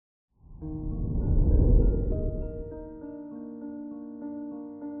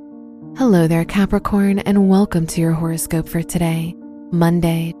Hello there, Capricorn, and welcome to your horoscope for today,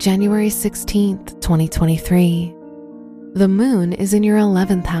 Monday, January 16th, 2023. The moon is in your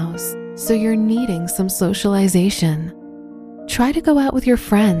 11th house, so you're needing some socialization. Try to go out with your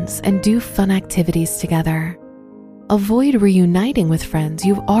friends and do fun activities together. Avoid reuniting with friends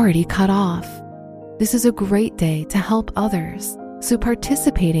you've already cut off. This is a great day to help others, so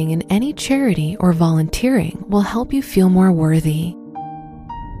participating in any charity or volunteering will help you feel more worthy.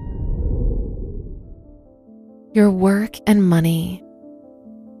 Your work and money.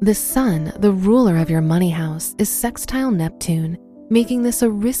 The sun, the ruler of your money house, is sextile Neptune, making this a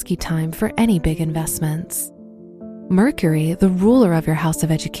risky time for any big investments. Mercury, the ruler of your house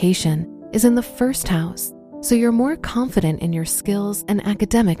of education, is in the first house, so you're more confident in your skills and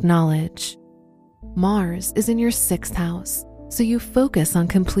academic knowledge. Mars is in your 6th house, so you focus on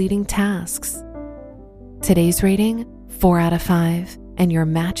completing tasks. Today's rating, 4 out of 5, and your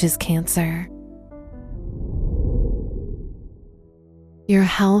match is Cancer. Your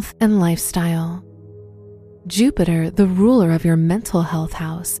health and lifestyle. Jupiter, the ruler of your mental health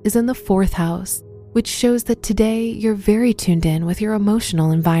house, is in the 4th house, which shows that today you're very tuned in with your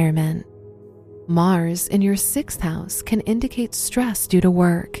emotional environment. Mars in your 6th house can indicate stress due to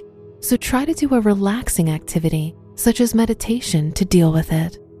work, so try to do a relaxing activity such as meditation to deal with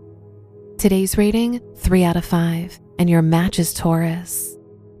it. Today's rating, 3 out of 5, and your match is Taurus.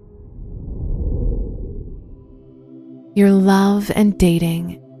 Your love and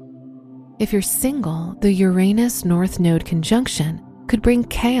dating. If you're single, the Uranus North Node conjunction could bring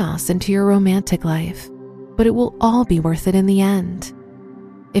chaos into your romantic life, but it will all be worth it in the end.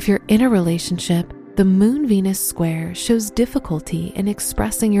 If you're in a relationship, the Moon-Venus square shows difficulty in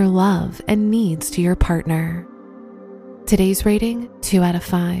expressing your love and needs to your partner. Today's rating, 2 out of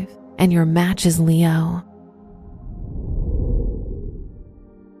 5, and your match is Leo.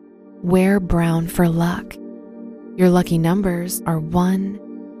 Wear brown for luck. Your lucky numbers are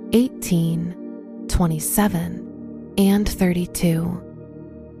 1, 18, 27, and 32.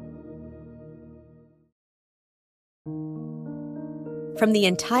 From the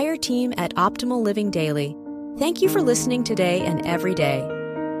entire team at Optimal Living Daily, thank you for listening today and every day.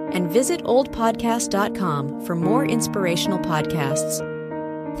 And visit oldpodcast.com for more inspirational podcasts.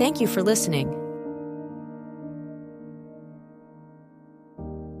 Thank you for listening.